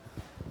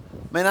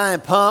Man, I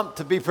am pumped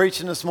to be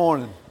preaching this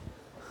morning.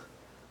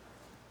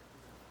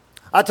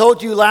 I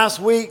told you last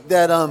week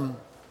that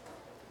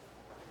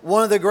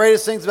one of the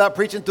greatest things about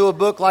preaching through a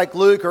book like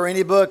Luke or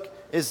any book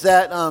is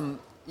that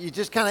you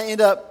just kind of end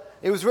up,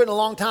 it was written a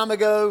long time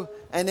ago,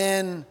 and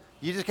then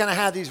you just kind of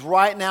have these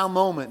right now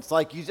moments.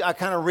 Like I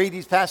kind of read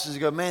these passages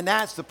and go, man,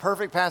 that's the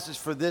perfect passage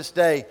for this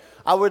day.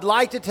 I would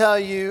like to tell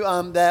you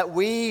that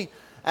we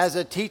as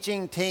a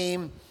teaching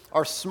team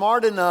are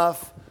smart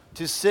enough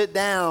to sit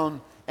down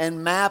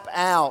and map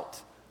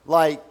out,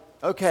 like,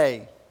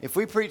 okay, if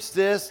we preach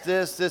this,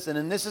 and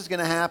then this is going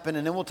to happen,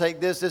 and then we'll take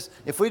this.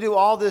 If we do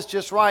all this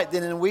just right,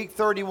 then in week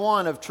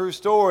 31 of True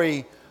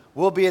Story,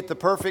 we'll be at the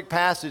perfect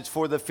passage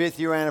for the 5th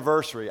year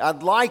anniversary.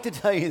 I'd like to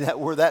tell you that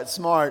we're that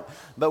smart,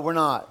 but we're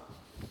not.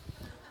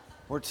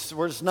 We're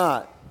just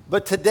not.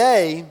 But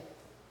today,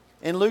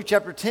 in Luke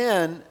chapter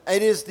 10,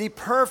 it is the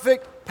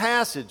perfect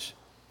passage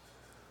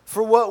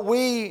for what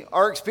we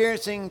are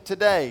experiencing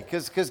today.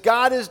 Because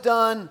God has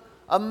done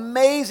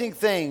amazing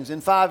things in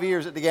 5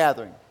 years at the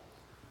gathering.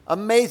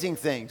 Amazing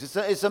things.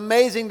 It's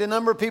amazing the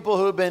number of people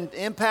who have been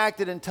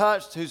impacted and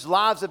touched, whose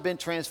lives have been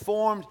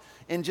transformed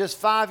in just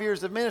 5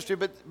 years of ministry.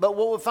 But what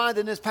we'll find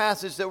in this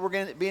passage that we're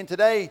going to be in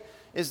today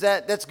is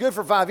that that's good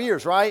for 5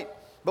 years, right?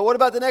 But what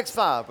about the next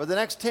 5 or the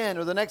next 10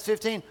 or the next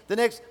 15, the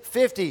next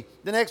 50,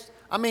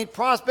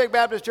 Prospect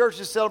Baptist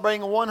Church is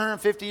celebrating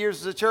 150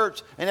 years as a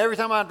church. And every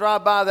time I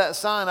drive by that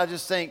sign, I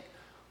just think,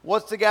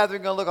 what's the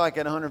gathering going to look like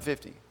at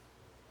 150?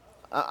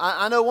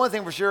 I know one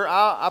thing for sure,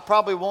 I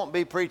probably won't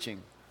be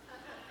preaching,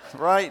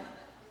 right?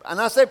 And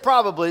I say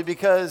probably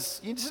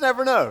because you just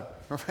never know,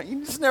 right?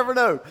 You just never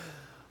know.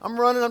 I'm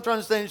running, I'm trying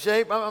to stay in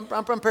shape,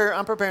 I'm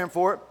preparing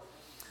for it.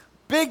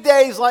 Big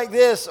days like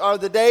this are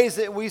the days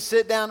that we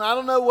sit down. I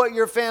don't know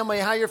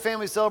how your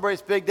family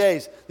celebrates big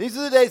days. These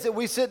are the days that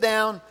we sit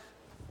down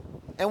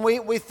and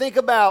we think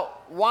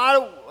about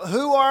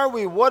who are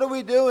we? What are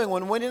we doing?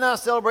 When Wendy and I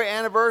celebrate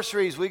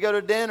anniversaries, we go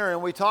to dinner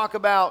and we talk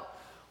about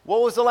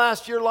what was the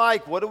last year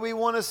like? What do we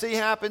want to see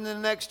happen in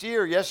the next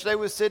year? Yesterday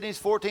was Sydney's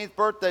 14th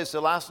birthday,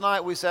 so last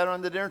night we sat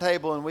around the dinner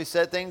table and we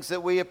said things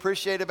that we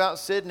appreciate about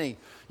Sydney.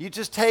 You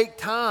just take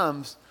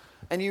times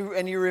and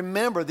you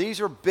remember.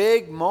 These are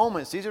big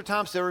moments. These are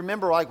times to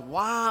remember, like,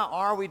 why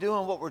are we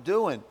doing what we're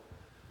doing?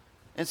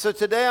 And so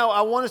today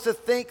I want us to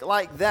think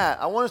like that.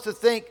 I want us to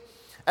think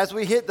as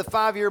we hit the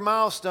 5-year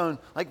milestone,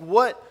 like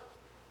what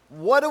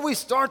do we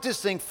start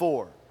this thing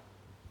for?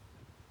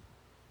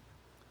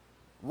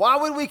 Why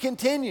would we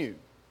continue?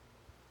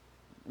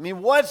 I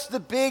mean, what's the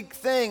big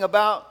thing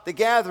about the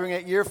gathering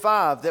at year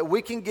 5 that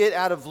we can get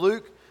out of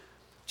Luke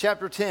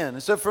chapter 10?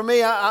 And so for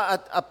me, I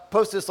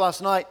posted this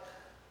last night.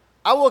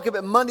 I woke up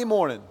at Monday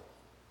morning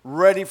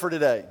ready for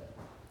today.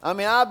 I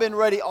mean, I've been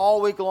ready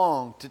all week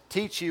long to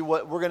teach you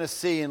what we're going to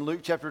see in Luke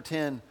chapter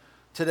 10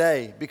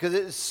 today because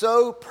it is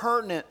so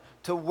pertinent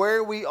to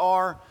where we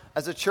are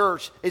as a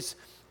church. It's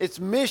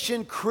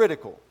mission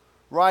critical.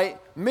 Right?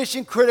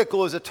 Mission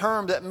critical is a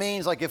term that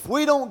means like if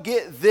we don't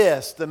get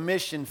this, the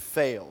mission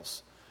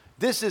fails.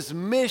 This is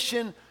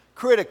mission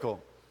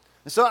critical.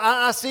 And so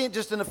I see it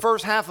just in the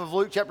first half of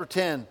Luke chapter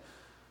 10.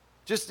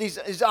 Just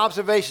these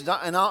observations.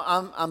 And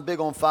I'm big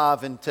on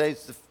 5, and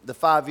today's the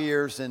 5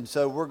 years, and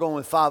so we're going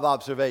with 5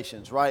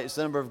 observations, right? It's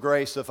the number of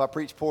grace, so if I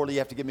preach poorly, you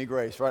have to give me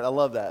grace, right? I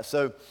love that.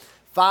 So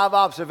 5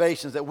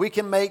 observations that we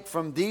can make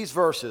from these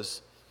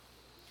verses.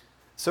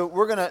 So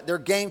they're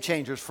game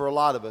changers for a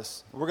lot of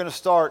us. We're going to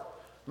start.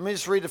 Let me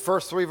just read the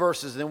first 3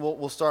 verses, and then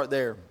we'll start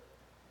there.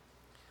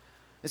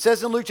 It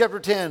says in Luke chapter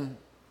 10,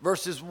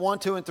 verses 1,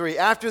 2, and 3,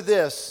 after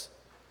this,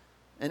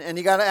 and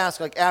you got to ask,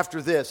 like, after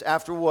this,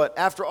 after what?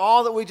 After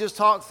all that we just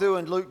talked through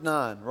in Luke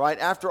 9, right?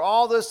 After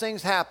all those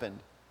things happened,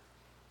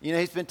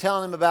 he's been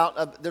telling them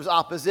about there's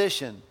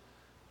opposition.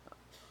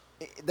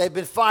 They've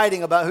been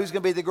fighting about who's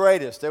going to be the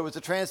greatest. There was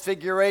a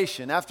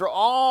transfiguration. After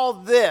all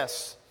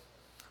this,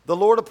 the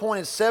Lord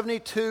appointed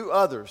 72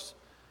 others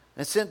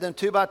and sent them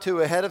 2 by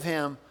 2 ahead of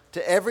him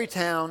to every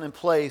town and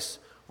place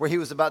where he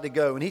was about to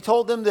go. And he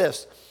told them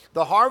this,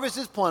 the harvest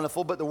is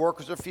plentiful, but the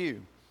workers are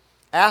few.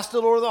 Ask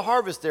the Lord of the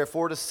harvest,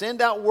 therefore, to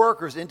send out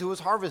workers into his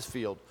harvest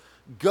field.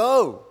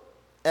 Go! !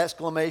 I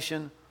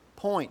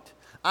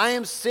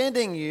am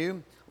sending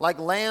you like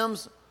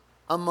lambs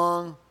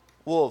among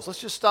wolves. Let's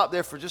just stop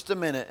there for just a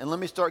minute, and let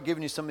me start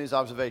giving you some of these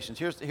observations.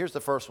 Here's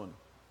the first one.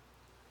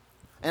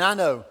 And I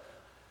know,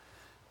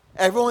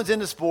 everyone's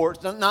into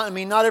sports.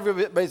 Not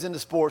everybody's into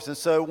sports, and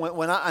so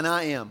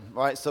I am,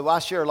 right? So I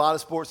share a lot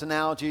of sports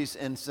analogies,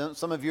 and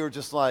some of you are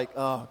just like,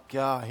 oh,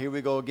 God, here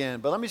we go again.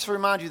 But let me just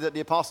remind you that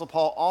the Apostle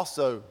Paul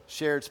also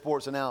shared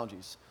sports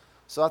analogies.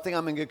 So I think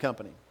I'm in good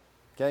company,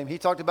 okay? He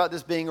talked about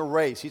this being a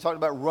race. He talked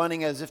about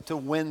running as if to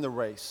win the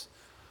race.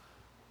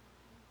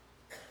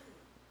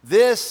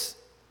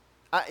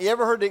 You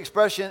ever heard the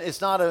expression,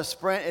 it's not a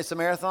sprint, it's a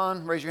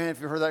marathon? Raise your hand if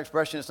you've heard that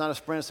expression, it's not a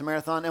sprint, it's a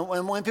marathon.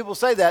 And when people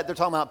say that, they're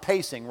talking about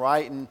pacing,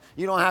 right? And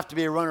you don't have to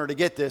be a runner to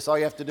get this. All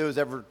you have to do is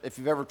if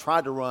you've ever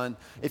tried to run,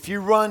 if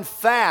you run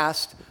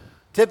fast,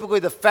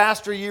 typically the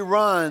faster you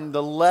run,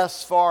 the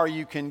less far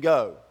you can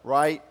go,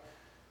 right?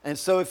 And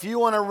so if you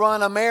want to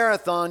run a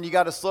marathon, you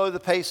got to slow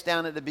the pace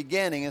down at the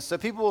beginning. And so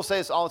people will say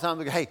this all the time.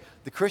 They go, hey,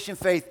 the Christian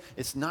faith,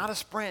 it's not a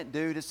sprint,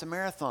 dude. It's a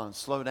marathon.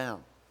 Slow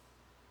down.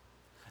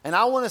 And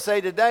I want to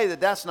say today that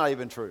that's not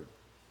even true.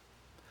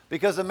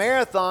 Because a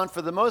marathon,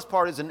 for the most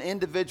part, is an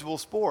individual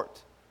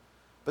sport.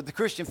 But the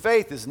Christian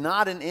faith is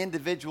not an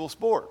individual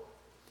sport.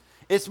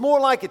 It's more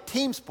like a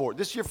team sport.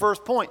 This is your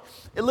first point.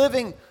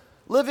 Living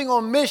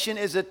on mission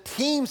is a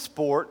team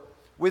sport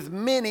with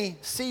many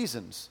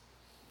seasons.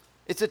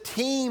 It's a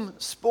team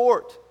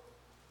sport.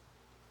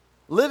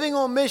 Living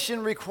on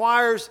mission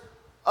requires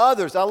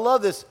others. I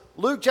love this.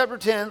 Luke chapter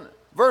 10,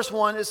 verse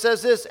 1, it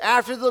says this,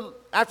 after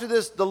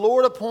this, the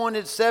Lord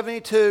appointed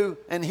 72,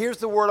 and here's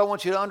the word I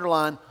want you to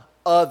underline,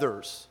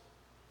 others.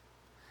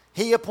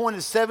 He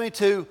appointed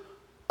 72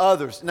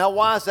 others. Now,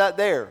 why is that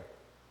there?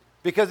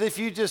 Because if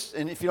you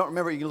don't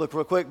remember, you can look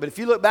real quick, but if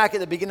you look back at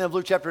the beginning of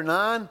Luke chapter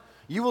 9,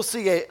 you will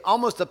see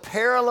almost a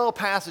parallel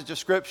passage of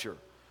Scripture.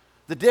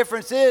 The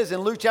difference is, in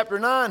Luke chapter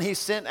 9, he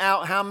sent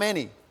out how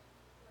many?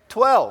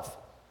 12.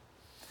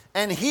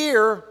 And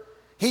here,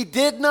 he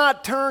did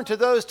not turn to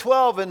those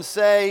 12 and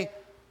say,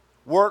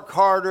 work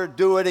harder,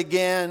 do it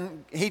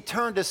again. He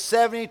turned to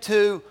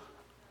 72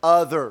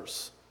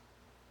 others.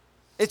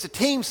 It's a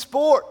team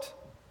sport.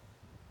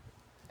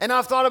 And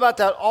I've thought about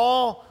that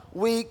all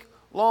week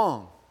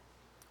long.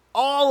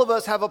 All of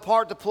us have a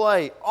part to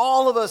play.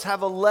 All of us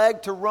have a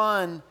leg to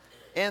run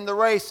in the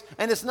race.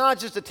 And it's not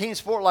just a team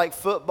sport like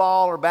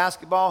football or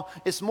basketball.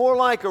 It's more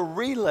like a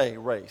relay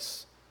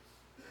race.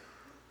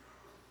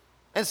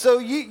 And so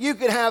you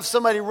could have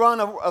somebody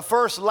run a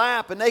first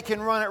lap and they can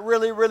run it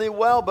really, really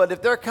well. But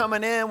if they're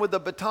coming in with a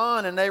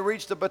baton and they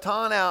reach the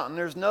baton out and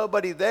there's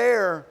nobody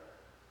there,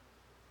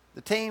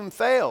 the team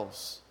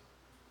fails.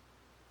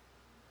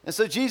 And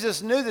so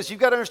Jesus knew this. You've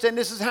got to understand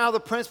this is how the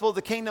principle of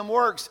the kingdom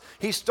works.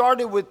 He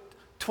started with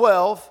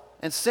 12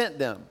 and sent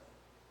them.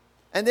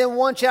 And then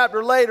one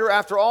chapter later,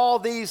 after all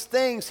these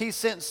things, he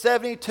sent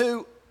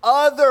 72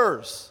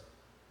 others.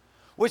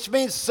 Which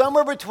means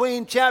somewhere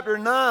between chapter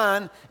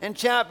 9 and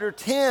chapter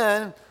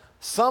 10,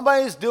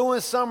 somebody's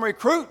doing some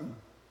recruiting.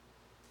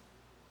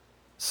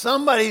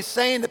 Somebody's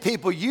saying to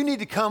people, you need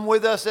to come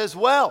with us as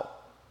well.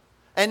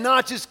 And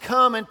not just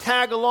come and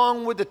tag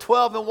along with the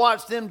 12 and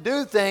watch them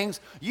do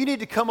things. You need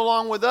to come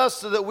along with us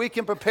so that we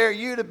can prepare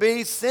you to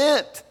be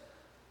sent.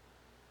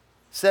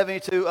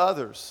 72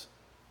 others.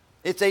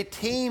 It's a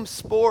team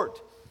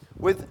sport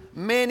with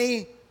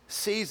many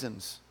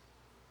seasons.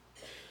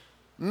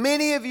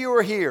 Many of you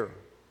are here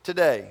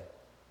today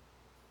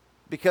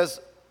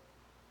because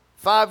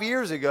 5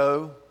 years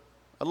ago,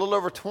 a little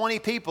over 20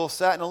 people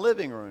sat in a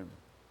living room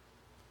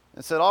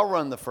and said, I'll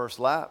run the first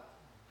lap.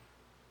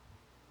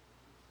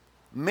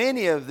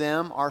 Many of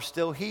them are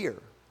still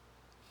here.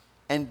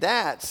 And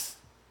that's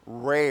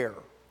rare.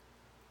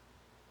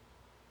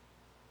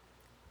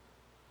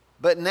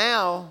 But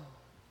now,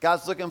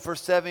 God's looking for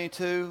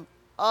 72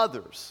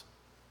 others.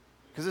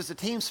 Because it's a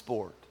team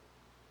sport.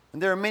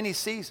 And there are many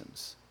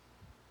seasons.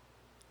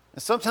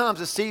 And sometimes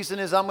the season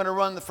is I'm going to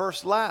run the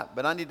first lap,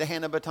 but I need to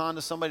hand a baton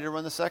to somebody to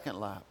run the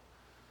second lap.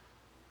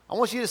 I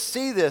want you to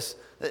see this,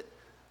 that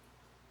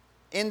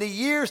in the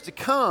years to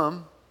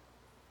come,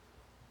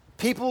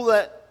 people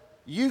that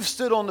you've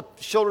stood on the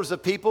shoulders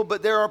of people,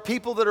 but there are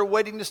people that are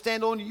waiting to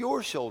stand on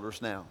your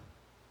shoulders now.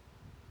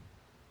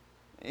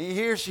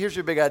 Here's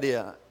your big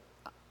idea.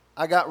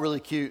 I got really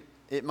cute.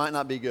 It might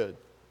not be good,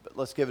 but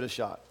let's give it a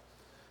shot.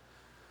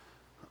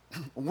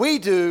 We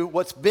do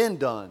what's been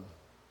done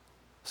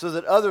so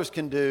that others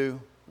can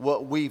do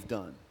what we've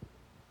done.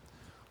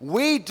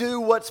 We do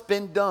what's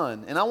been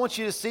done. And I want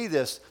you to see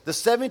this. The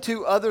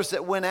 72 others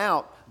that went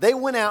out, they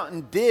went out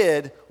and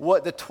did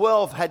what the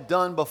 12 had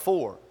done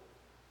before.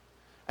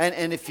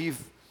 And if you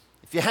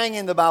hang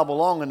in the Bible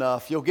long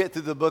enough, you'll get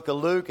through the book of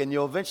Luke and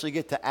you'll eventually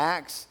get to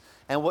Acts.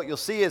 And what you'll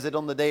see is that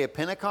on the day of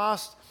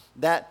Pentecost,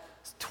 that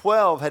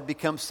 12 had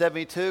become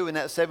 72, and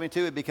that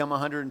 72 had become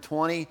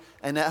 120,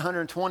 and that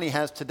 120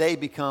 has today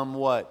become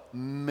what?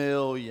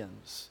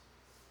 Millions.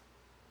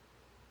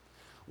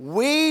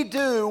 We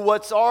do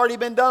what's already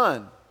been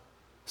done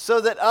so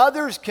that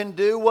others can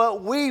do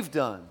what we've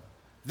done.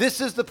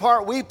 This is the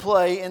part we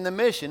play in the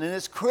mission, and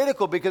it's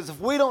critical because if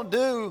we don't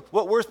do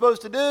what we're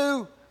supposed to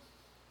do,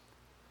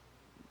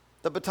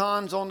 the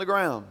baton's on the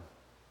ground.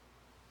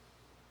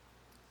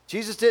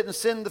 Jesus didn't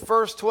send the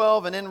first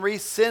 12 and then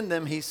resend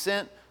them. He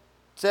sent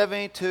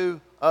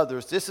 72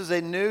 others. This is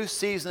a new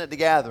season at the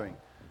gathering.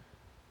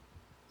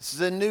 This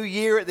is a new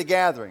year at the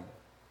gathering.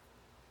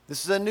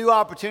 This is a new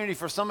opportunity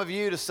for some of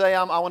you to say,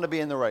 I want to be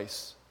in the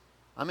race.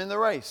 I'm in the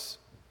race.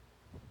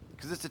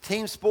 Because it's a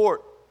team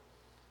sport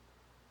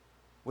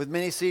with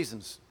many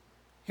seasons.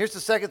 Here's the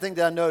second thing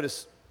that I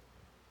noticed.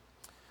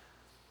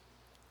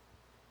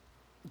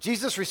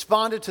 Jesus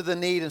responded to the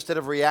need instead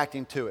of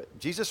reacting to it.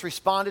 Jesus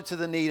responded to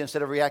the need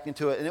instead of reacting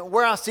to it. And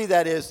where I see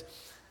that is,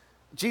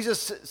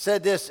 Jesus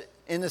said this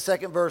in the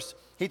second verse.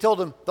 He told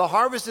them, the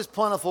harvest is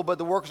plentiful, but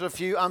the workers are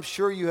few. I'm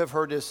sure you have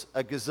heard this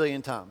a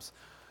gazillion times.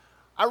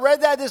 I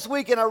read that this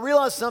week and I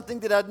realized something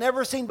that I'd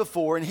never seen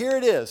before, and here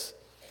it is.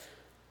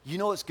 You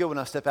know it's good when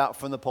I step out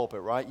from the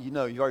pulpit, right? You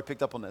know, you already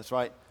picked up on this,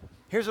 right?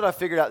 Here's what I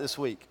figured out this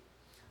week.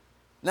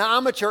 Now,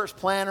 I'm a church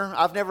planner.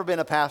 I've never been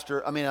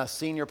a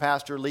senior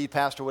pastor, lead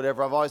pastor,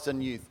 whatever. I've always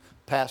done youth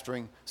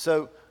pastoring.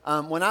 So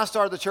when I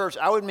started the church,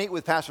 I would meet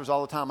with pastors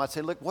all the time. I'd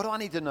say, look, what do I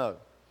need to know?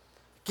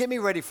 Get me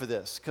ready for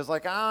this. Because,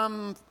 like,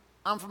 I'm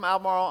from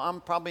Albemarle.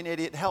 I'm probably an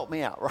idiot. Help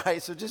me out,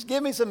 right? So just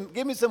give me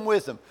some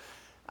wisdom.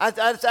 I'd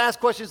ask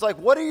questions like,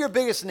 what are your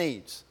biggest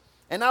needs?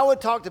 And I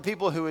would talk to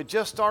people who had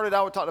just started.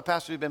 I would talk to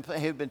pastors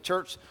who'd been in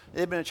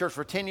church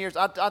for 10 years.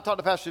 I talked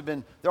to pastors who've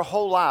been their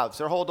whole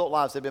adult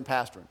lives, they've been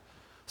pastoring.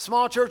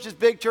 Small churches,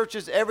 big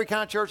churches, every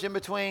kind of church in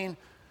between.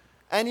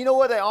 And you know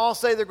what they all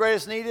say their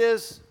greatest need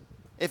is?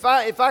 If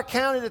I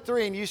counted to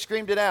 3 and you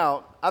screamed it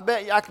out, I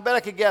bet I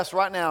could guess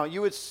right now,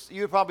 you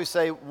would probably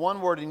say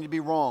one word and you'd be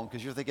wrong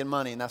because you're thinking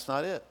money, and that's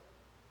not it.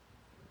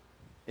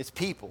 It's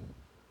people.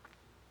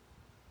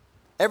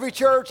 Every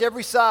church,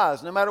 every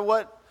size, no matter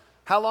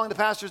how long the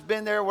pastor's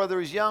been there, whether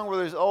he's young,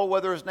 whether he's old,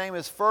 whether his name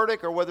is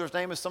Furtick, or whether his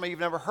name is somebody you've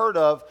never heard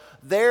of,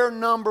 their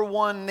number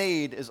one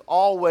need is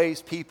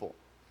always people.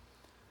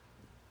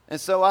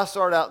 And so I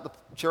started out the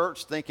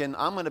church thinking,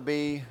 I'm going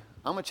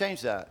to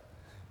change that.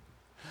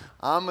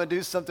 I'm going to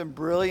do something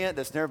brilliant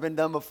that's never been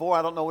done before.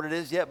 I don't know what it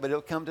is yet, but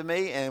it'll come to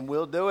me, and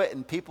we'll do it,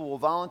 and people will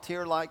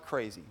volunteer like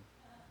crazy.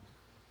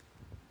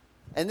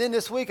 And then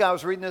this week I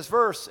was reading this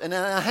verse, and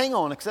then hang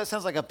on, because that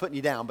sounds like I'm putting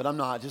you down, but I'm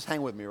not. Just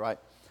hang with me, right?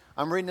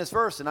 I'm reading this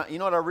verse, and you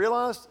know what I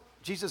realized?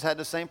 Jesus had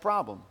the same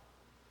problem.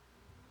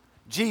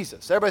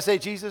 Jesus. Everybody say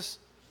Jesus.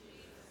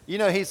 You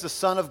know, he's the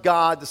Son of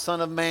God, the Son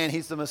of Man.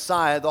 He's the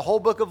Messiah. The whole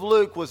book of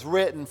Luke was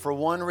written for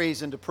one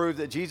reason, to prove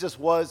that Jesus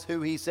was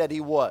who he said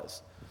he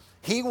was.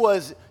 He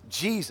was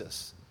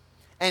Jesus,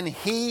 and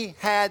he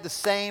had the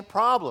same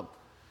problem.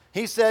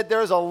 He said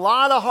there's a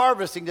lot of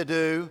harvesting to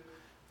do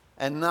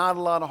and not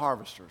a lot of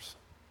harvesters.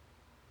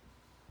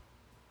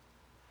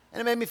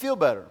 And it made me feel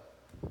better.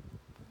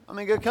 I'm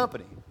in good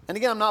company. And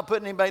again, I'm not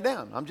putting anybody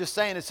down. I'm just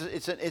saying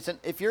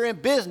if you're in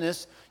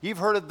business, you've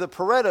heard of the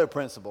Pareto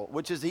principle,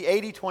 which is the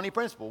 80-20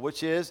 principle,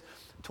 which is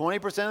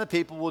 20% of the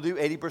people will do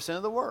 80%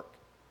 of the work.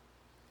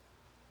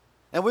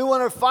 And we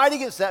want to fight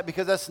against that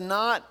because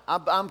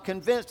I'm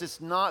convinced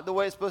it's not the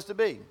way it's supposed to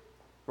be,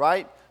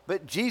 right?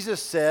 But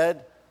Jesus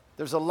said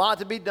there's a lot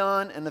to be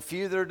done and the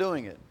few that are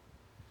doing it.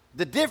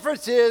 The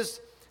difference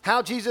is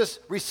how Jesus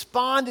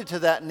responded to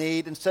that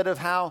need instead of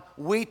how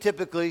we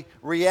typically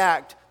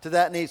react to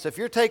that need. So if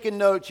you're taking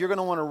notes, you're going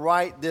to want to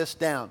write this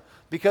down.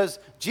 Because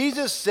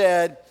Jesus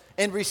said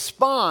in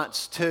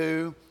response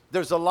to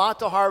there's a lot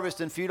to harvest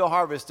and few to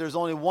harvest, there's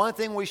only one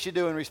thing we should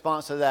do in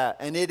response to that,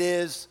 and it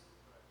is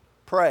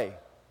pray.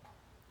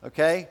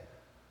 Okay?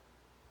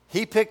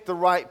 He picked the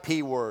right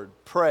P word,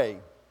 pray.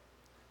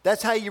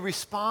 That's how you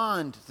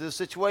respond to the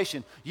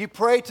situation. You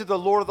pray to the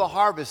Lord of the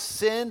harvest,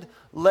 send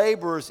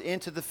laborers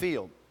into the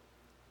field.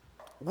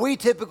 We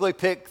typically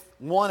pick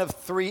one of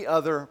 3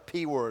 other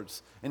P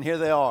words, and here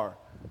they are.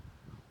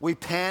 We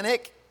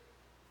panic.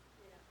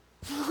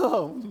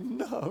 Oh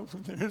no,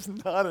 there's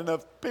not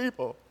enough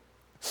people.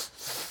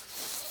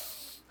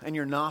 And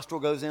your nostril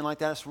goes in like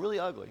that. It's really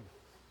ugly.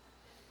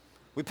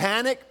 We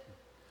panic.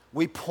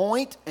 We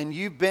point, and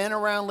you've been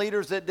around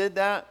leaders that did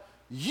that.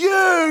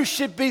 You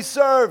should be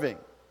serving.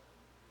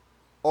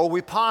 Or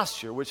we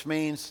posture, which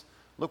means,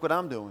 look what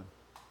I'm doing.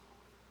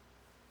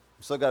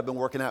 I'm so glad I've been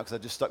working out because I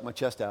just stuck my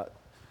chest out.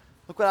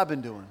 Look what I've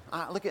been doing.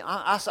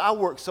 I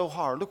work so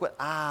hard. Look what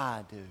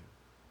I do.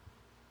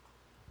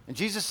 And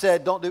Jesus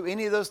said, don't do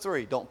any of those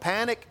 3. Don't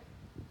panic.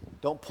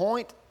 Don't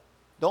point.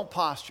 Don't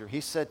posture.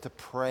 He said to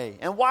pray.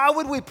 And why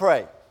would we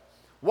pray?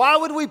 Why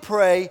would we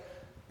pray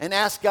and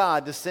ask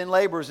God to send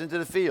laborers into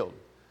the field?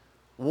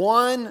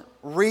 One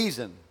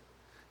reason.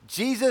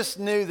 Jesus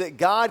knew that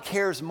God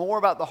cares more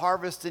about the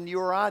harvest than you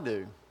or I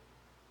do.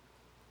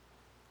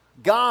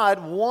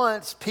 God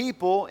wants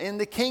people in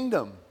the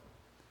kingdom.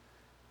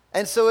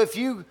 And so if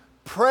you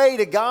pray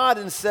to God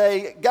and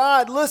say,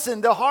 God,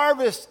 listen, the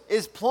harvest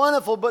is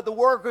plentiful, but the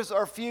workers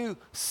are few.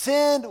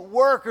 Send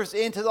workers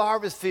into the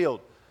harvest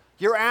field.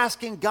 You're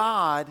asking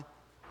God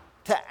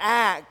to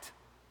act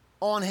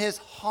on his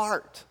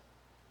heart.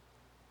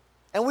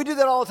 And we do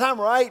that all the time,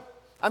 right?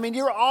 I mean,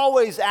 you're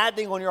always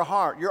acting on your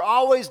heart. You're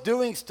always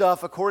doing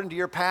stuff according to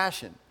your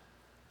passion.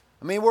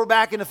 I mean, we're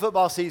back in the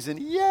football season.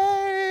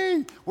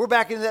 Yay! We're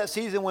back into that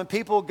season when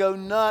people go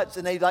nuts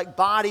and they like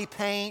body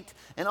paint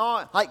and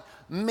all. Like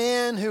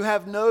men who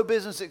have no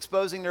business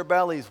exposing their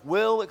bellies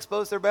will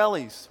expose their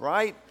bellies,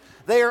 right?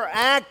 They are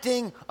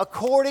acting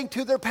according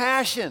to their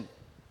passion.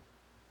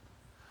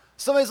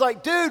 Somebody's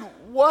like, dude,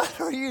 what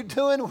are you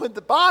doing with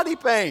the body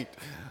paint?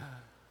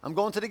 I'm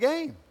going to the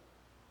game.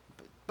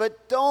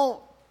 But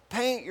don't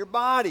paint your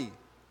body.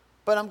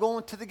 But I'm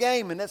going to the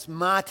game, and that's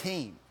my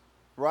team,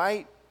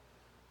 right?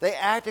 They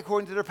act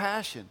according to their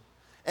passion.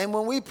 And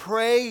when we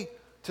pray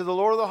to the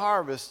Lord of the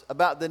harvest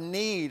about the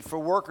need for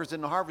workers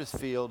in the harvest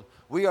field,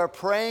 we are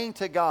praying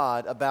to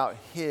God about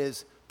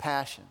his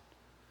passion.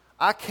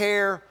 I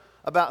care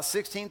about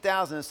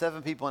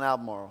 16,007 people in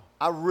Albemarle.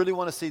 I really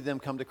want to see them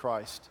come to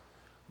Christ.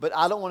 but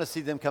I don't want to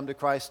see them come to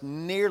Christ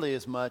nearly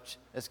as much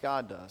as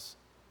God does.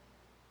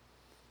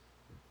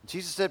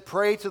 Jesus said,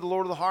 pray to the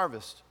Lord of the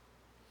harvest.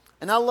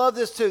 And I love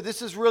this too.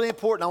 This is really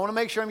important. I want to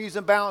make sure I'm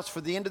using balance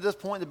for the end of this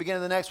point and the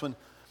beginning of the next one.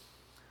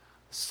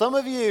 Some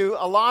of you,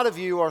 a lot of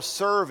you are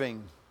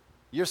serving.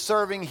 You're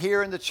serving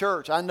here in the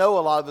church. I know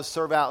a lot of us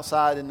serve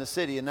outside in the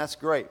city, and that's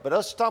great. But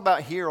let's talk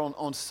about here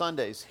on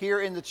Sundays,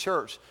 here in the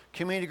church,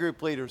 community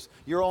group leaders.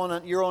 You're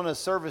on a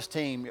service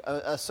team,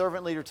 a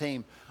servant leader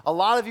team. A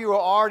lot of you are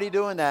already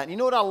doing that. And you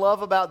know what I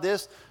love about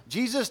this?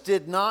 Jesus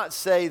did not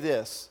say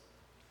this.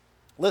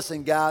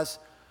 Listen, guys,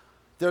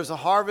 there's a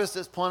harvest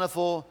that's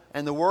plentiful,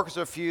 and the workers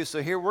are few.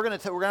 So here we're going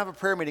to have a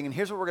prayer meeting, and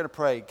here's what we're going to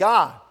pray.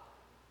 God,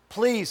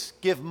 please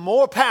give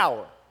more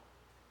power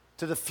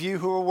to the few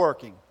who are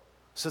working,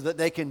 so that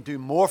they can do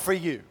more for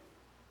you.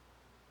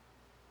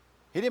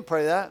 He didn't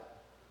pray that.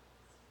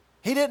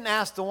 He didn't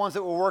ask the ones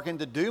that were working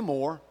to do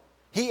more.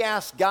 He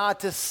asked God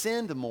to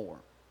send more.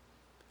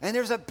 And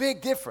there's a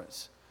big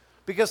difference.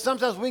 Because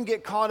sometimes we can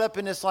get caught up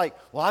in this like,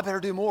 well, I better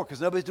do more because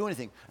nobody's doing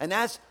anything. And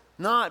that's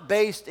not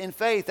based in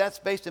faith. That's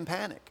based in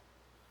panic.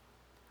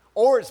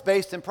 Or it's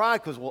based in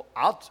pride because, well,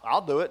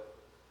 I'll do it.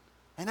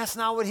 And that's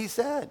not what he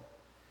said.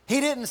 He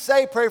didn't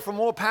say pray for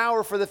more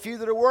power for the few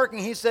that are working.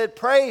 He said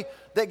pray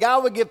that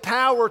God would give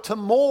power to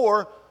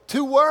more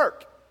to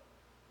work.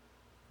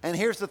 And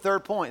here's the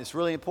third point. It's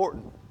really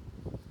important.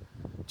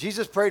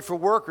 Jesus prayed for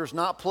workers,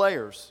 not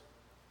players.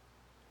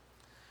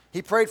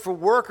 He prayed for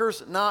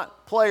workers,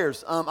 not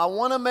players. I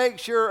want to make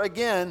sure,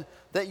 again,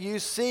 that you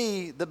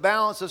see the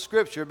balance of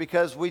Scripture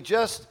because we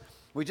just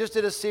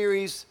did a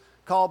series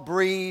called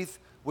Breathe.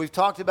 We've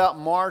talked about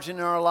margin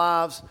in our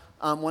lives.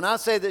 When I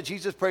say that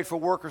Jesus prayed for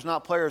workers,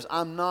 not players,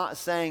 I'm not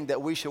saying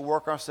that we should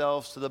work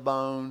ourselves to the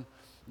bone.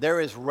 There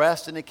is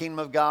rest in the kingdom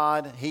of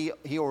God. He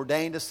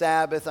ordained a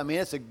Sabbath. I mean,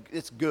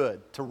 it's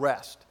good to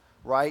rest,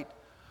 right?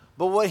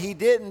 But what he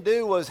didn't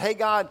do was, hey,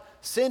 God,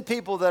 send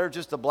people that are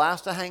just a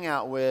blast to hang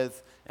out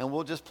with, and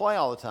we'll just play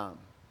all the time.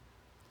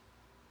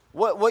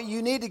 What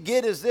you need to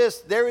get is this.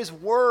 There is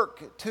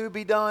work to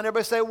be done.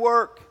 Everybody say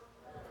work.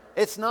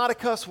 It's not a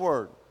cuss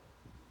word.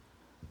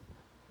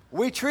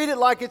 We treat it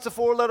like it's a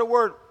four-letter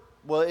word.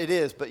 Well, it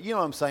is, but you know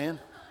what I'm saying.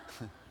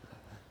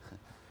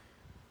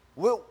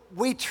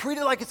 We treat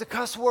it like it's a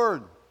cuss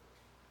word.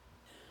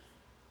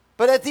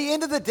 But at the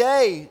end of the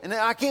day, and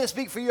I can't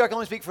speak for you, I can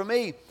only speak for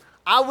me,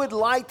 I would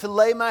like to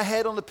lay my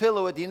head on the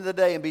pillow at the end of the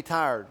day and be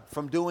tired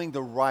from doing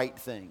the right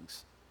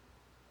things.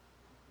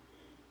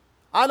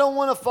 I don't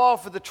want to fall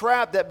for the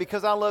trap that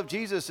because I love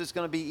Jesus, it's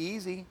going to be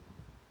easy.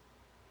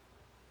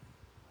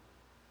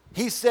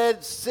 He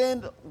said,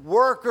 send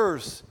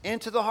workers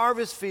into the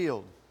harvest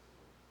field.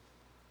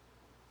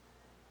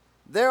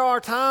 There are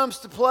times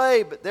to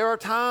play, but there are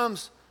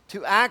times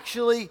to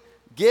actually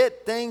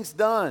get things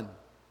done.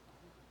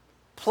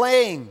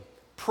 Playing,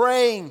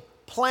 praying,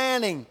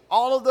 planning,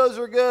 all of those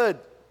are good,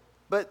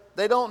 but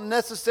they don't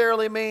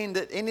necessarily mean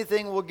that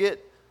anything will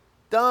get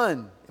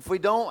done if we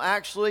don't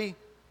actually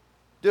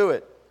do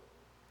it.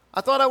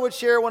 I thought I would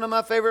share one of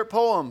my favorite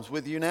poems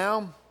with you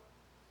now.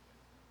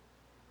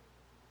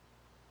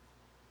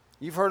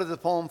 You've heard of the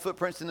poem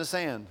Footprints in the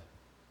Sand.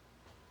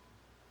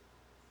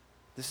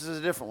 This is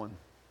a different one.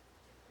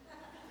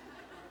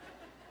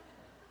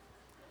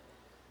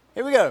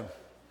 Here we go.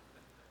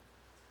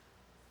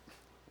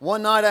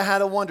 One night I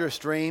had a wondrous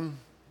dream.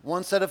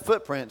 One set of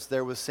footprints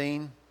there was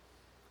seen.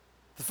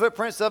 The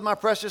footprints of my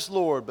precious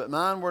Lord, but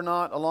mine were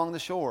not along the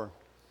shore.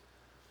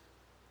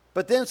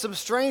 But then some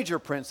stranger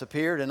prints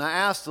appeared, and I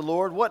asked the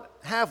Lord, what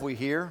have we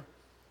here?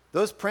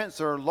 Those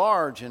prints are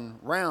large and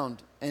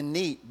round and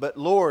neat, but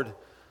Lord,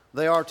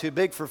 they are too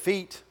big for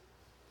feet.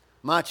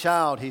 My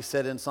child, he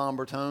said in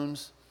somber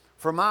tones,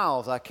 for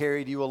miles I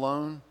carried you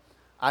alone.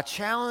 I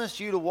challenged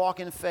you to walk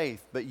in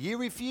faith, but you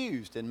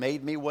refused and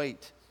made me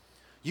wait.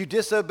 You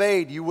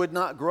disobeyed, you would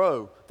not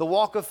grow. The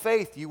walk of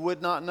faith you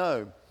would not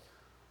know.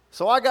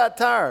 So I got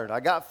tired,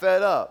 I got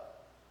fed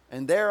up,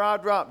 and there I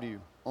dropped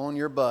you on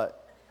your butt.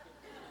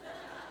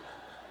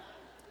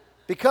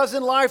 Because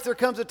in life there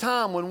comes a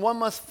time when one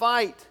must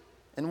fight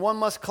and one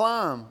must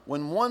climb,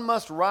 when one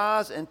must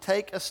rise and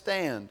take a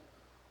stand,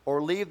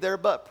 or leave their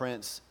butt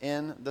prints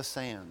in the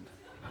sand.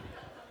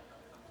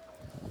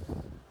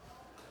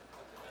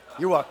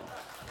 You're welcome.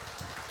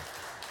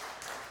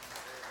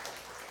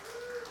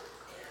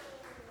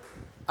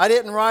 I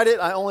didn't write it,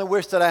 I only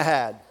wish that I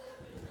had.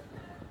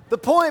 The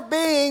point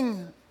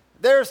being,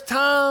 there's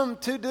time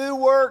to do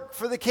work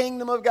for the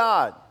kingdom of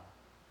God.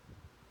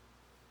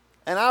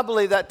 And I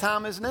believe that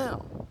time is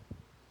now.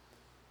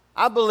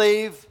 I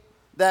believe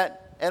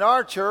that at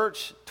our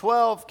church,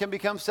 12 can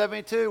become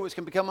 72, which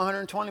can become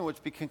 120,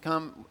 which can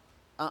become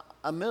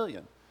a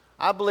million.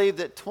 I believe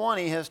that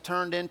 20 has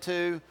turned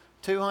into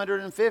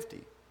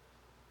 250.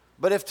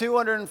 But if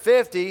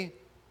 250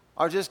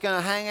 are just going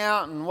to hang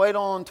out and wait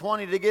on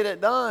 20 to get it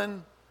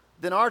done,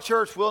 then our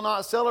church will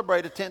not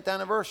celebrate a 10th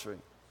anniversary.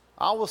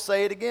 I will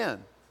say it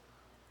again.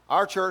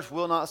 Our church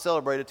will not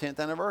celebrate a 10th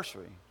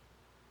anniversary.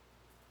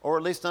 Or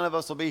at least none of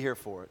us will be here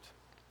for it.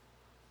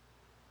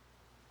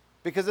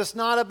 Because it's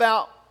not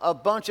about a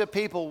bunch of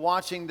people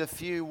watching the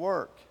few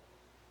work.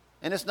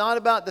 And it's not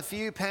about the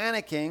few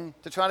panicking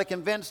to try to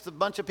convince the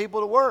bunch of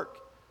people to work.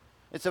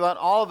 It's about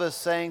all of us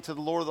saying to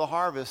the Lord of the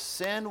harvest,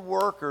 send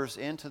workers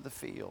into the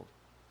field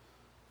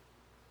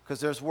because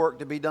there's work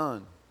to be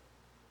done.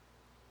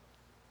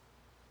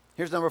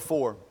 Here's number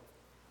 4.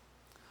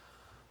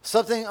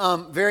 Something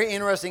very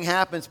interesting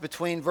happens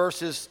between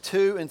verses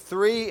 2 and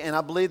 3, and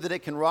I believe that it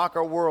can rock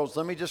our worlds.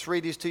 Let me just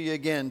read these to you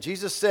again.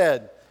 Jesus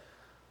said,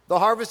 the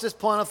harvest is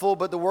plentiful,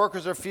 but the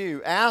workers are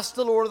few. Ask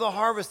the Lord of the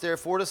harvest,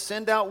 therefore, to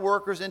send out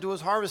workers into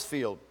his harvest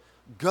field.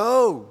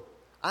 Go,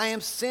 I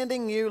am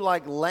sending you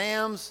like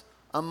lambs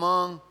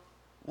among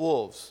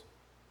wolves.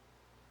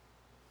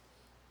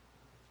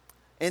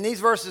 In these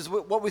verses,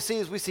 what we see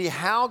is we see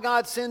how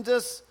God sends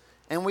us,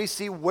 and we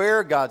see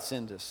where God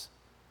sends us.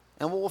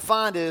 And what we'll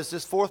find is,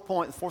 this fourth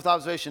point, the fourth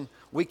observation,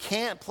 we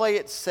can't play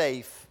it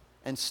safe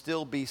and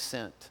still be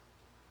sent.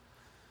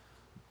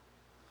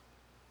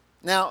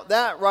 Now,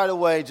 that right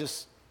away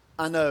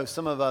I know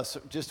some of us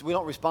we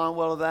don't respond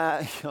well to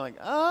that. You're like,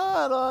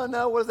 I don't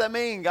know, what does that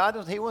mean?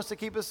 He wants to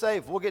keep us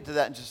safe. We'll get to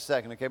that in just a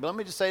second, okay? But let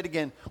me just say it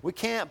again. We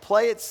can't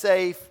play it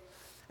safe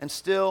and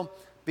still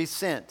be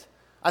sent.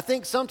 I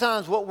think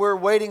sometimes what we're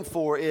waiting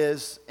for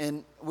is,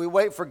 and we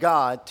wait for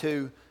God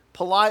to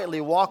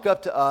politely walk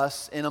up to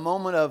us in a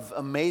moment of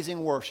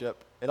amazing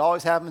worship. It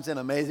always happens in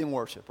amazing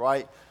worship,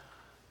 right?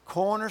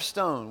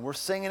 Cornerstone, we're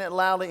singing it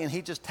loudly, and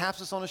he just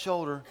taps us on the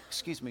shoulder.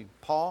 Excuse me,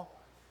 Paul?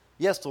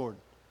 Yes, Lord.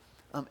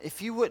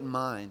 If you wouldn't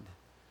mind,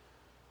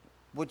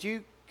 would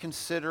you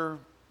consider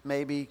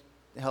maybe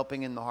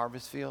helping in the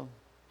harvest field?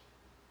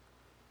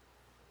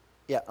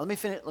 Yeah, let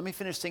me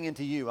finish singing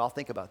to you. I'll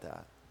think about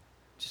that.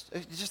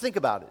 Just think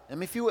about it.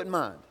 If you wouldn't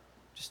mind,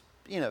 just,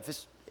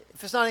 if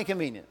it's not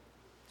inconvenient,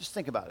 just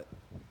think about it.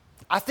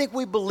 I think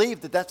we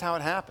believe that that's how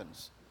it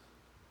happens.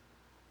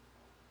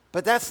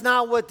 But that's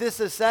not what this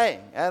is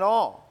saying at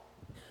all.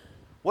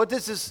 What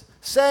this is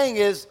saying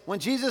is, when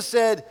Jesus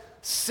said,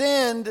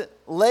 send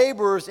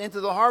laborers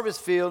into the harvest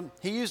field,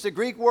 he used a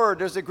Greek word.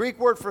 There's a Greek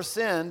word for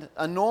send,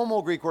 a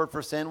normal Greek word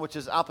for send, which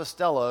is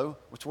apostello,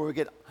 which is where we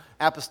get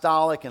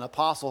apostolic and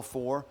apostle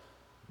for.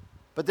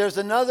 But there's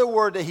another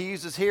word that he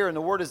uses here, and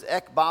the word is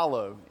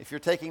ekballo. If you're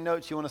taking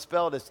notes, you want to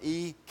spell it, it's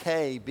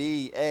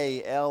E-K-B-A-L-L-O.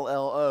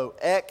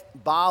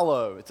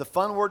 Ekballo. It's a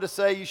fun word to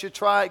say. You should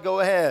try it. Go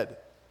ahead.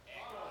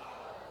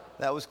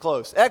 That was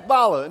close.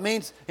 Ekballo. It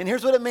means, and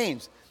here's what it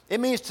means. It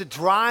means to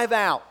drive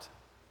out.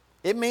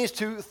 It means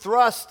to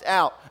thrust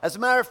out. As a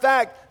matter of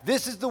fact,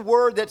 this is the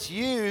word that's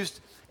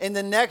used in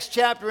the next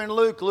chapter in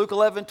Luke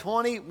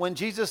 11:20, when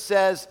Jesus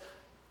says,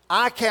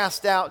 I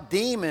cast out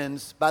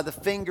demons by the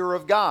finger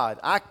of God.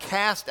 I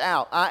cast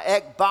out, I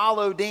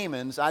ekballo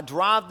demons. I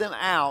drive them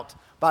out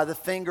by the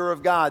finger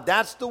of God.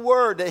 That's the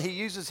word that he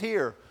uses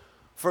here.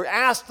 For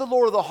ask the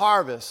Lord of the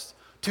harvest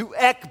to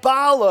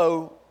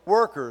ekballo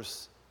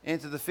workers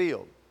into the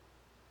field.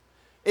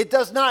 It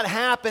does not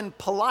happen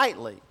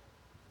politely.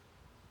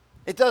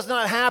 It does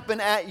not happen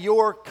at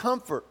your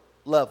comfort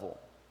level.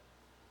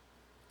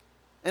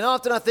 And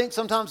often I think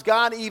sometimes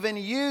God even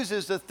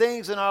uses the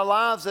things in our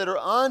lives that are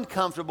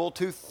uncomfortable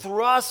to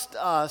thrust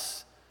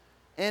us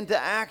into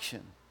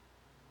action.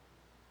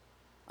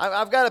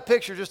 I've got a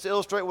picture just to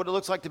illustrate what it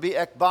looks like to be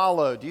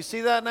ekballo. Do you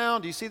see that now?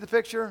 Do you see the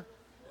picture?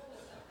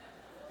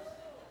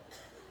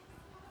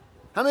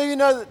 How many of you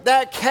know that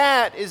that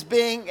cat is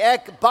being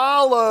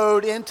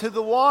ekballoed into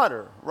the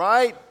water,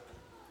 right?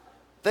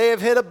 They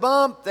have hit a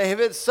bump, they have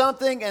hit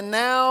something, and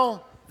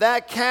now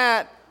that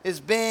cat is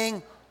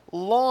being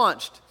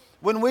launched.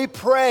 When we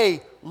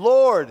pray,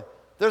 Lord,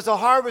 there's a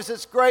harvest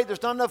that's great,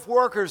 there's not enough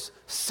workers,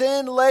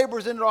 send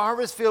laborers into the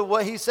harvest field.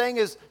 What he's saying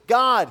is,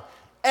 God,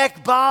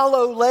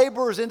 ekballo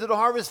laborers into the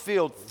harvest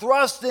field.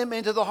 Thrust them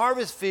into the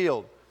harvest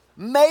field.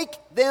 Make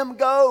them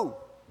go.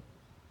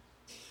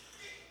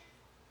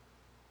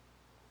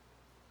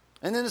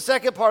 And then the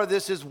second part of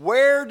this is,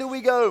 where do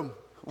we go?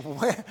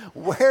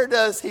 Where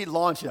does he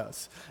launch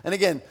us? And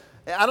again,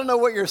 I don't know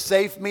what your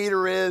safe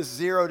meter is,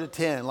 0 to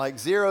 10. Like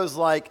 0 is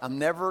like, I'm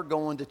never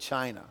going to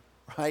China,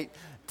 right?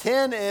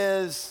 10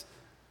 is,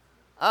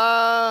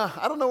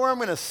 I don't know where I'm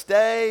going to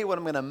stay, what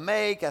I'm going to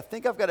make. I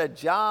think I've got a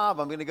job.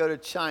 I'm going to go to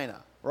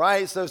China,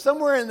 right? So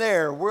somewhere in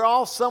there, we're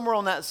all somewhere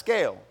on that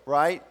scale,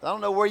 right? I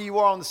don't know where you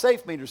are on the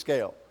safe meter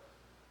scale.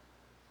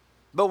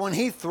 But when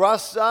he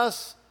thrusts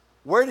us,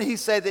 where did he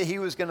say that he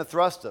was going to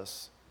thrust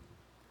us?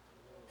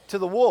 To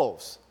the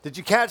wolves. Did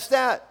you catch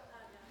that?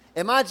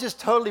 Am I just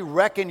totally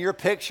wrecking your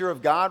picture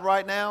of God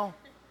right now?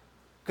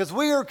 Because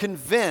we are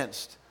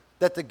convinced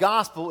that the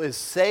gospel is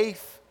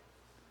safe,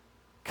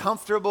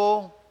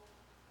 comfortable,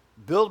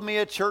 build me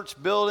a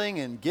church building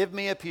and give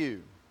me a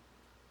pew.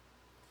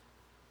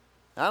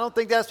 I don't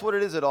think that's what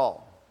it is at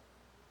all.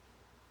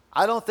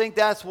 I don't think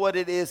that's what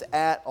it is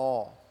at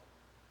all.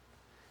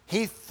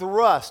 He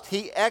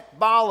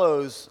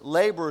ekballos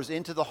laborers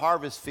into the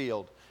harvest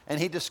field. And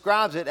he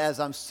describes it as,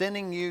 I'm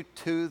sending you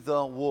to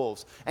the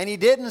wolves. And he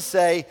didn't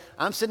say,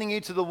 I'm sending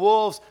you to the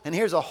wolves, and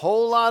here's a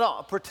whole lot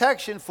of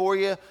protection for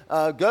you.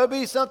 Go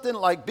be something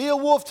like, be a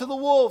wolf to the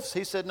wolves.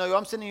 He said, no,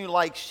 I'm sending you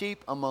like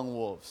sheep among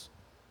wolves.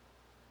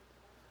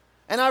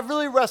 And I've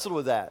really wrestled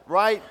with that,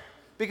 right?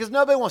 Because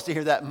nobody wants to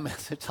hear that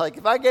message. Like,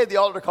 if I gave the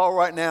altar call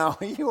right now,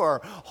 you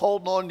are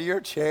holding on to your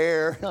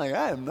chair. Like,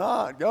 I am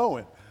not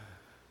going.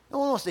 No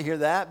one wants to hear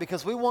that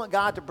because we want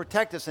God to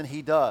protect us, and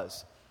he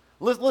does.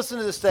 Listen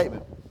to this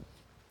statement.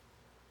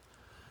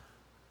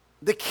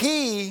 The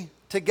key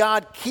to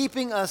God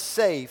keeping us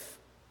safe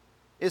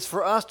is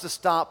for us to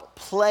stop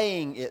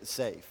playing it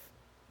safe.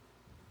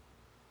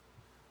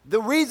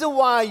 The reason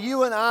why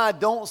you and I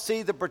don't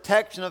see the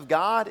protection of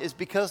God is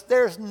because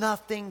there's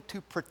nothing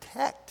to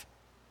protect.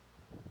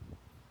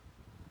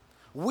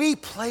 We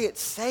play it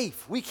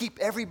safe. We keep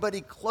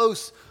everybody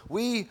close.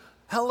 We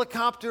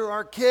helicopter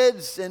our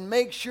kids and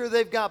make sure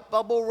they've got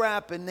bubble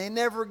wrap and they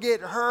never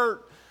get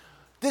hurt.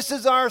 This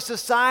is our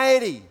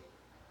society.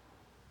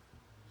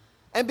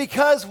 And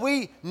because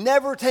we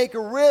never take a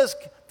risk,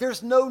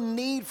 there's no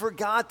need for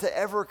God to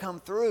ever come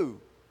through.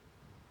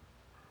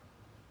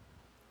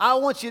 I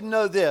want you to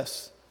know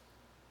this.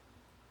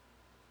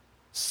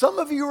 Some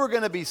of you are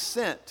going to be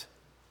sent,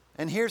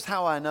 and here's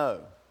how I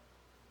know.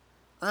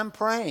 I'm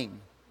praying.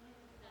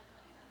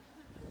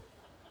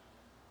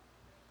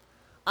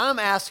 I'm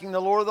asking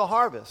the Lord of the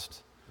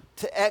harvest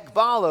to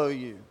ekbalo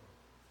you,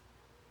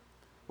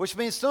 which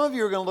means some of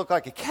you are going to look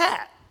like a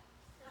cat.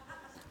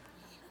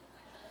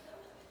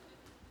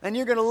 And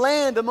you're going to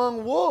land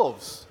among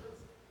wolves.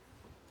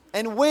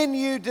 And when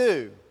you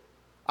do,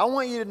 I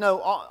want you to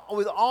know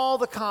with all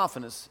the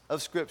confidence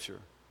of Scripture,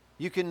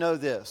 you can know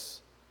this,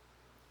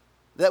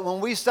 that when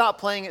we stop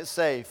playing it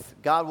safe,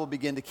 God will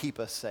begin to keep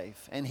us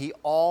safe. And he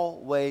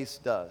always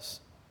does.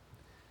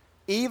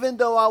 Even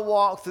though I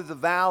walk through the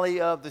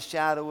valley of the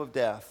shadow of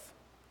death,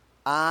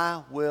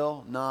 I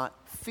will not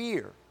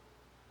fear,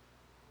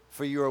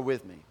 for you are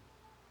with me.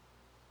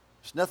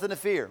 There's nothing to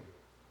fear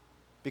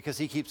because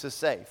he keeps us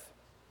safe.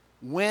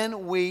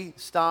 When we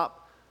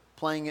stop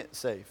playing it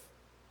safe.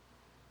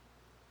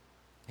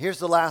 Here's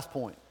the last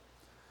point.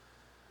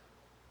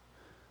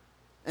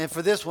 And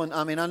for this one,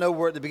 I know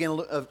we're at the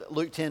beginning of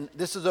Luke 10.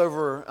 This is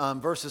over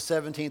verses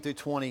 17 through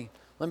 20.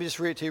 Let me just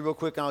read it to you real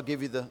quick and I'll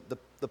give you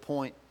the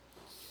point.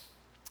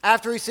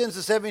 After he sends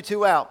the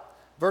 72 out,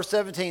 verse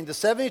 17, the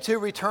 72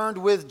 returned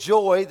with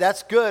joy.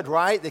 That's good,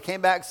 right? They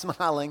came back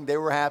smiling. They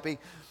were happy.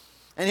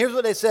 And here's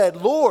what they said.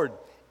 Lord,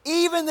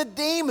 even the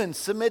demons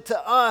submit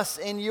to us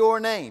in your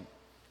name.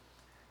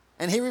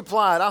 And he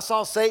replied, I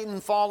saw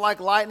Satan fall like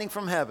lightning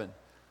from heaven.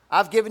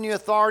 I've given you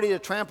authority to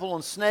trample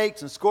on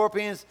snakes and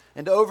scorpions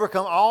and to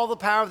overcome all the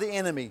power of the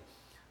enemy.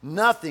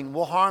 Nothing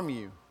will harm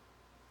you.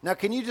 Now,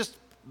 can you just,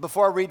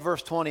 before I read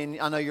verse 20, and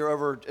I know you're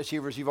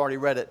overachievers, you've already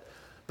read it,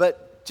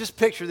 but just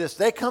picture this.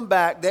 They come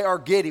back, they are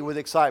giddy with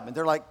excitement.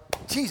 They're like,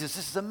 Jesus,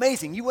 this is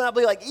amazing. You went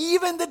out like,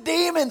 even the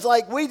demons,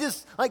 like we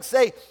just like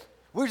say,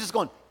 we're just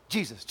going,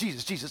 Jesus,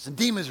 Jesus, Jesus, and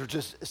demons are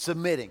just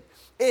submitting.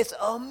 It's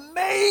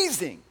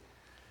amazing.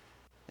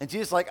 And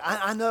Jesus like,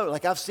 I know,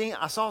 like I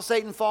saw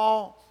Satan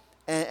fall,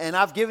 and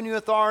I've given you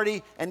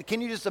authority. And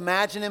can you just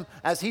imagine him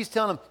as he's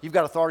telling them, you've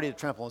got authority to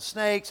trample on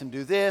snakes and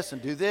do this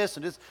and do this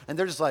and this. And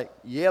they're just like,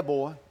 yeah,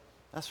 boy,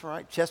 that's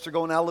right. Chester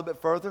going out a little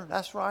bit further.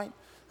 That's right.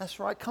 That's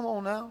right. Come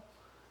on now.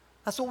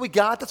 That's what we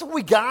got. That's what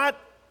we got.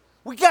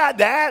 We got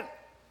that.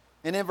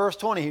 And in verse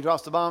 20, he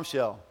drops the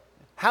bombshell.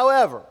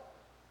 However,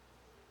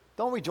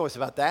 don't rejoice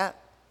about that.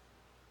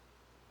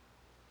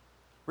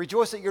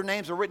 Rejoice that your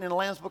names are written in the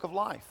Lamb's Book of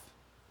Life.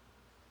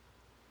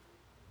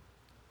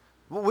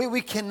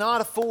 We cannot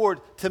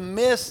afford to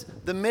miss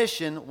the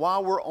mission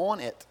while we're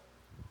on it.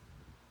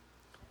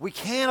 We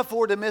can't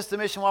afford to miss the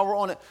mission while we're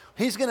on it.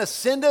 He's going to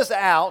send us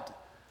out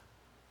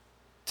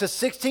to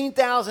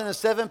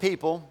 16,007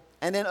 people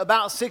and then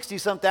about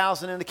 60-some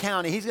thousand in the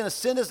county. He's going to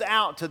send us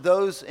out to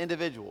those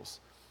individuals.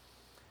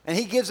 And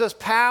he gives us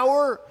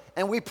power,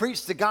 and we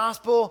preach the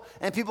gospel,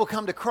 and people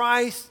come to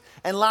Christ,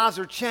 and lives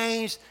are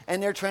changed,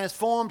 and they're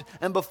transformed.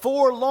 And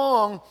before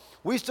long,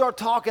 we start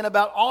talking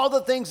about all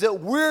the things that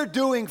we're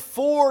doing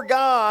for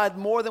God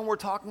more than we're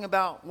talking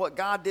about what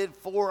God did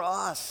for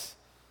us.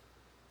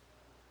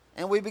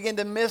 And we begin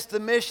to miss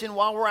the mission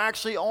while we're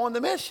actually on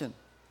the mission.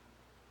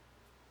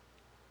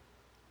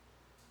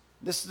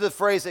 This is the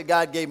phrase that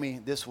God gave me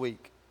this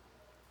week.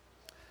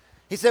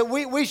 He said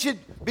we should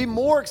be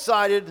more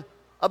excited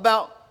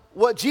about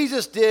what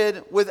Jesus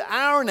did with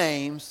our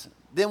names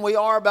than we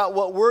are about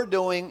what we're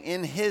doing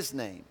in his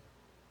name.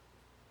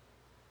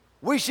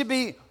 We should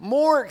be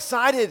more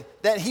excited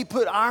that he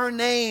put our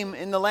name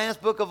in the Lamb's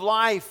Book of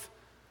Life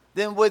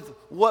than with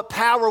what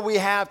power we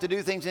have to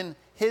do things in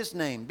his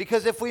name.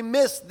 Because if we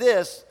miss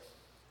this,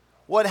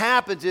 what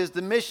happens is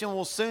the mission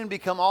will soon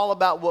become all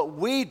about what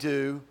we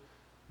do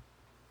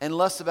and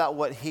less about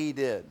what he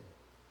did.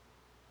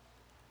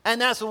 And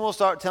that's when we'll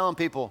start telling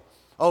people,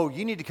 oh,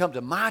 you need to come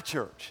to my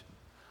church.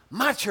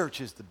 My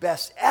church is the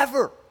best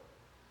ever.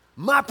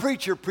 My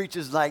preacher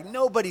preaches like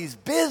nobody's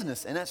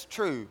business. And that's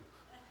true.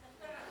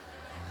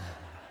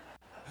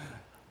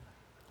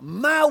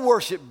 my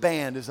worship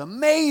band is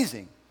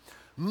amazing.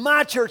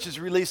 My church is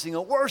releasing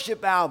a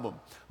worship album.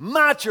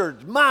 My church,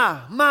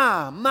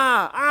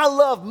 I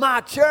love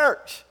my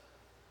church.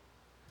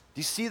 Do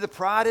you see the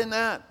pride in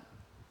that?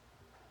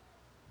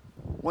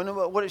 When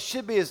what it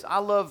should be is, I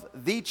love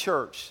the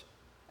church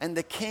and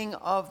the king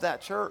of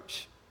that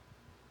church.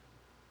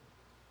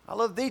 I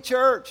love the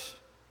church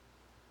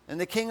and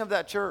the king of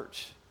that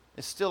church.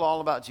 It's still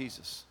all about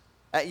Jesus.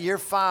 At year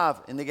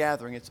 5 in the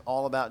gathering, it's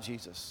all about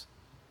Jesus.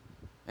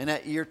 And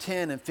at year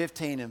 10 and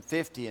 15 and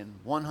 50 and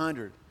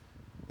 100,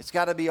 it's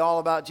got to be all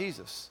about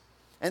Jesus.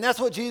 And that's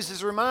what Jesus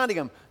is reminding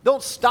them.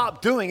 Don't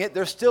stop doing it.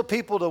 There's still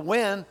people to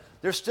win.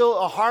 There's still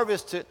a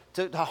harvest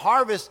to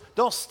harvest.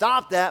 Don't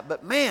stop that.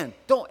 But man,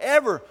 don't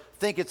ever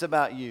think it's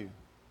about you.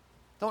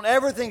 Don't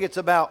ever think it's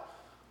about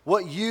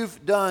what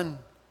you've done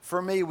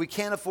for me. We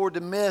can't afford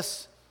to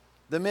miss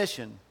the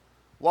mission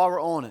while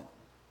we're on it.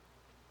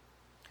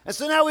 And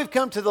so now we've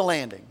come to the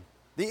landing,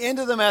 the end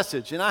of the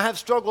message. And I have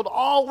struggled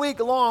all week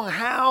long.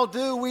 How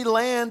do we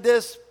land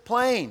this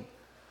plane?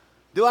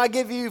 Do I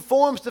give you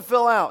forms to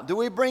fill out? Do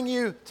we bring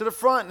you to the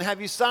front and have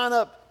you sign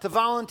up to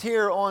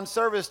volunteer on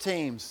service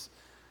teams?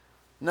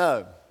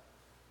 No.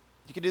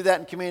 You can do that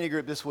in community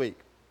group this week.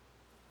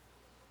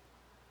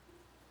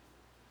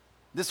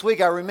 This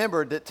week I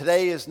remembered that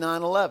today is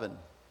 9/11.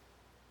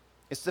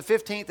 It's the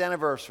 15th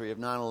anniversary of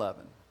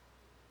 9/11.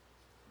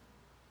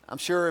 I'm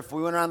sure if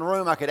we went around the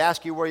room, I could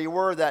ask you where you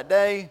were that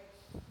day,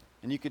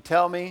 and you could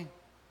tell me.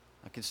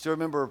 I can still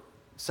remember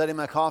setting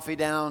my coffee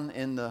down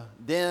in the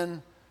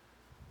den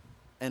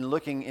and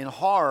looking in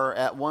horror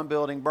at one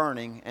building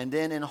burning, and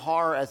then in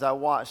horror as I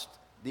watched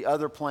the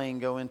other plane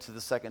go into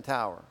the second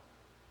tower.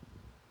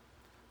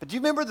 But do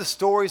you remember the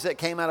stories that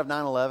came out of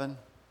 9/11?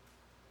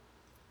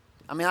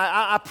 I mean,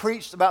 I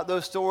preached about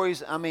those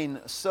stories,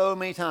 so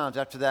many times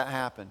after that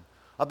happened,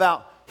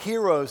 about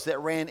heroes that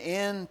ran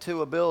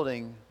into a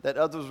building that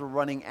others were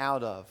running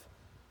out of.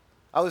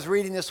 I was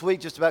reading this week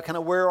just about kind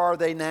of where are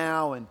they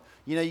now, and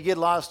you get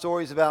a lot of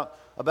stories about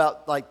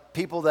like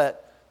people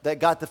that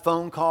got the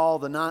phone call,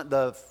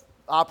 the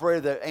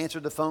operator that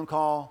answered the phone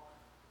call,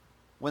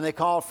 when they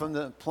called from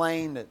the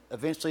plane, that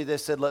eventually they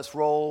said, let's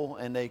roll,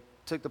 and they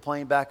took the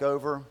plane back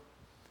over.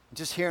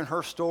 Just hearing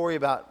her story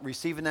about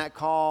receiving that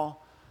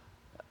call.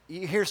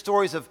 You hear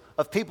stories of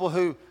people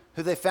who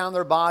they found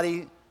their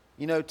body,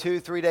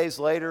 2-3 days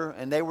later,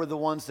 and they were the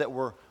ones that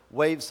were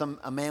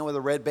a man with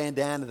a red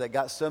bandana that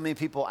got so many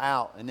people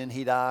out, and then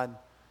he died.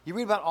 You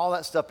read about all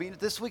that stuff. But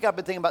this week I've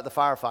been thinking about the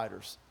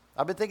firefighters.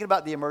 I've been thinking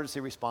about the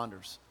emergency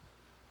responders.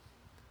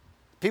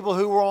 People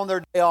who were on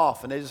their day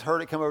off, and they just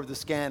heard it come over the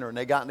scanner, and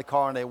they got in the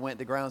car, and they went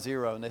to ground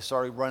zero, and they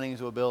started running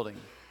into a building.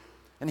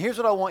 And here's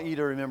what I want you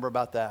to remember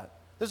about that.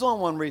 There's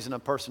only one reason a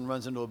person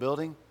runs into a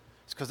building.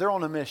 It's because they're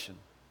on a mission.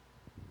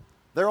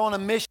 They're on a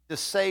mission to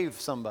save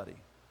somebody.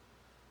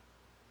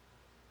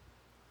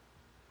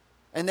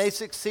 And they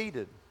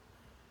succeeded.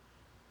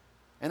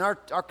 And our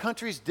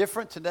country's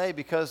different today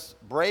because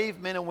brave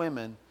men and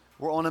women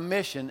were on a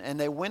mission, and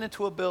they went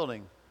into a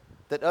building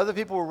that other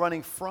people were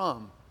running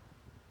from.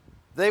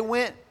 They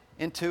went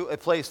into a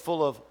place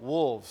full of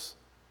wolves.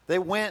 They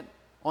went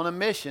on a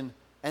mission,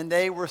 and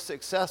they were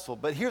successful.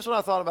 But here's what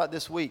I thought about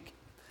this week.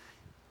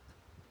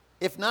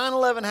 If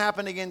 9/11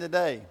 happened again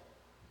today,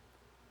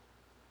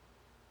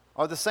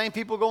 are the same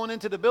people going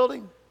into the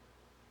building?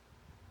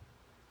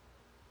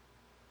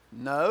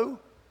 No.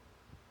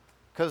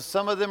 Because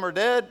some of them are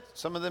dead,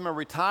 some of them are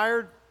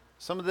retired,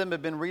 some of them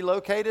have been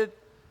relocated.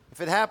 If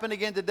it happened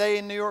again today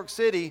in New York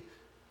City,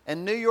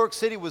 and New York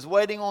City was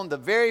waiting on the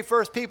very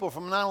first people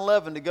from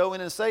 9/11 to go in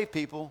and save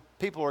people,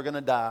 people are going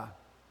to die.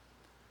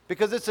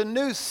 Because it's a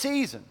new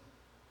season.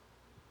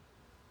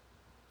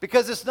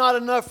 Because it's not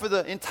enough for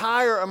the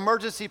entire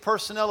emergency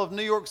personnel of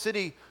New York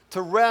City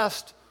to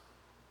rest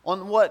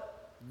on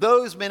what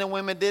those men and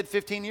women did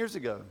 15 years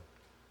ago.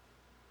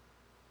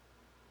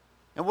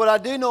 And what I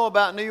do know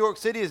about New York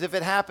City is if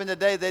it happened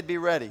today, they'd be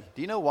ready.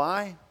 Do you know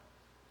why?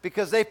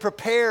 Because they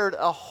prepared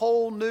a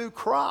whole new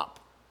crop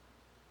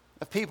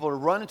of people to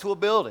run into a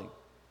building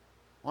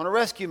on a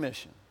rescue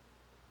mission.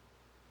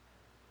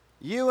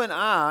 You and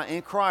I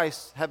in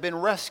Christ have been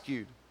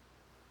rescued.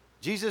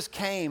 Jesus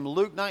came,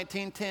 Luke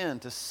 19:10,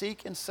 to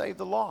seek and save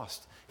the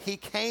lost. He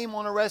came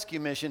on a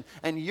rescue mission,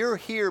 and you're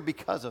here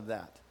because of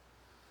that.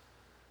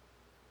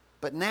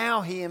 But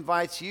now he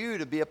invites you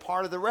to be a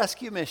part of the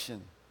rescue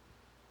mission.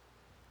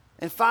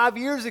 And 5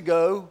 years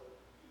ago,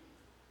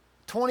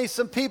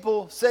 20-some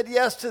people said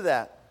yes to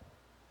that.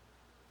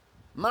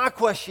 My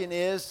question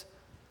is,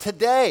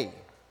 today,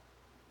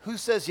 who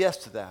says yes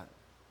to that?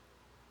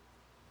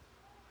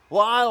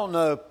 Well, I don't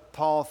know,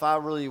 Paul, if I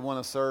really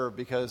want to serve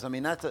because,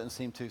 that doesn't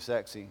seem too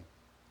sexy.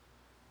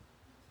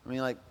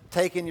 Like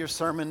taking your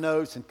sermon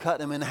notes and cutting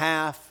them in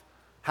half,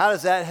 how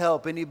does that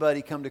help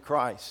anybody come to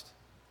Christ?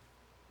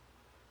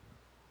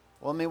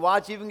 Well,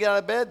 why'd you even get out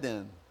of bed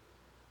then?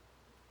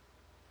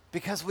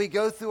 Because we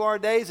go through our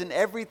days and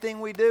everything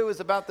we do is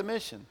about the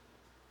mission.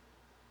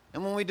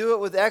 And when we do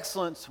it with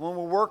excellence, when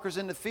we're workers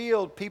in the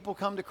field, people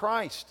come to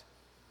Christ.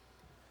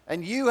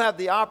 And you have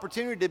the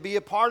opportunity to be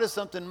a part of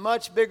something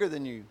much bigger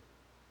than you.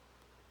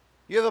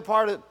 You have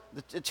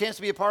a chance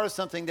to be a part of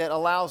something that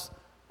allows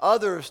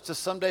others to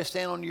someday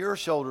stand on your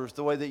shoulders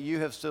the way that you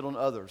have stood on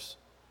others.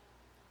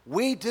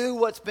 We do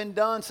what's been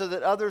done so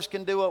that others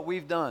can do what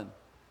we've done.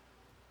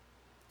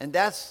 And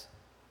that's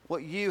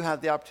what you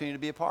have the opportunity to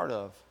be a part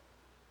of.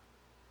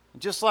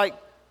 Just like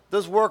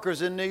those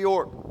workers in New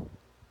York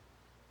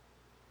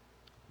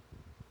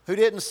who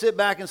didn't sit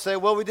back and say,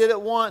 well, we did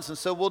it once, and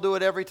so we'll do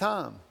it every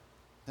time.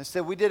 They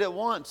said, we did it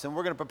once, and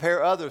we're going to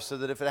prepare others so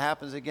that if it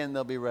happens again,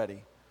 they'll be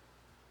ready.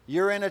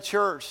 You're in a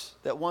church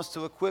that wants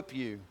to equip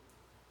you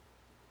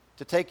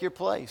to take your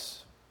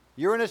place.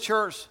 You're in a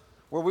church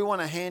where we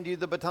want to hand you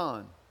the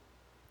baton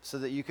so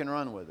that you can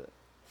run with it.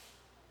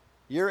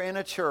 You're in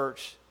a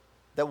church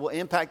that will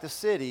impact the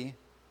city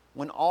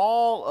when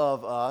all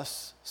of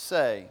us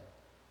say,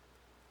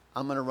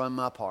 I'm going to run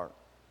my part.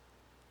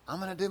 I'm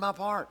going to do my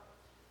part.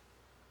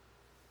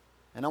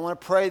 And I want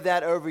to pray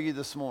that over you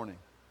this morning.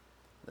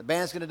 The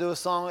band's going to do a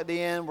song at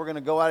the end. We're going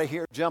to go out of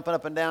here jumping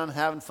up and down,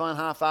 having fun,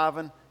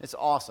 high-fiving. It's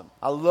awesome.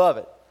 I love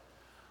it.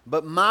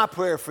 But my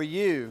prayer for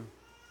you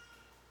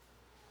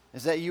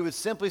is that you would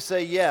simply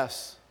say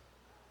yes,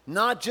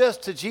 not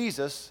just to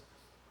Jesus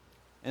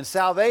and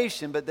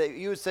salvation, but that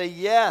you would say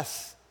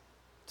yes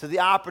to the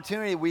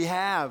opportunity we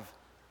have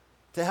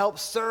to help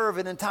serve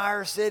an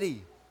entire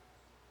city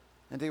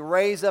and to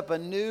raise up a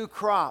new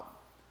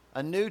crop,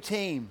 a new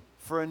team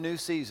for a new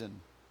season.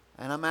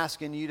 And I'm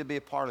asking you to be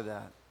a part of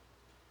that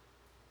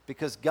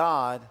because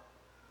God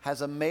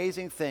has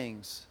amazing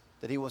things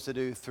that He wants to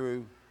do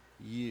through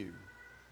you.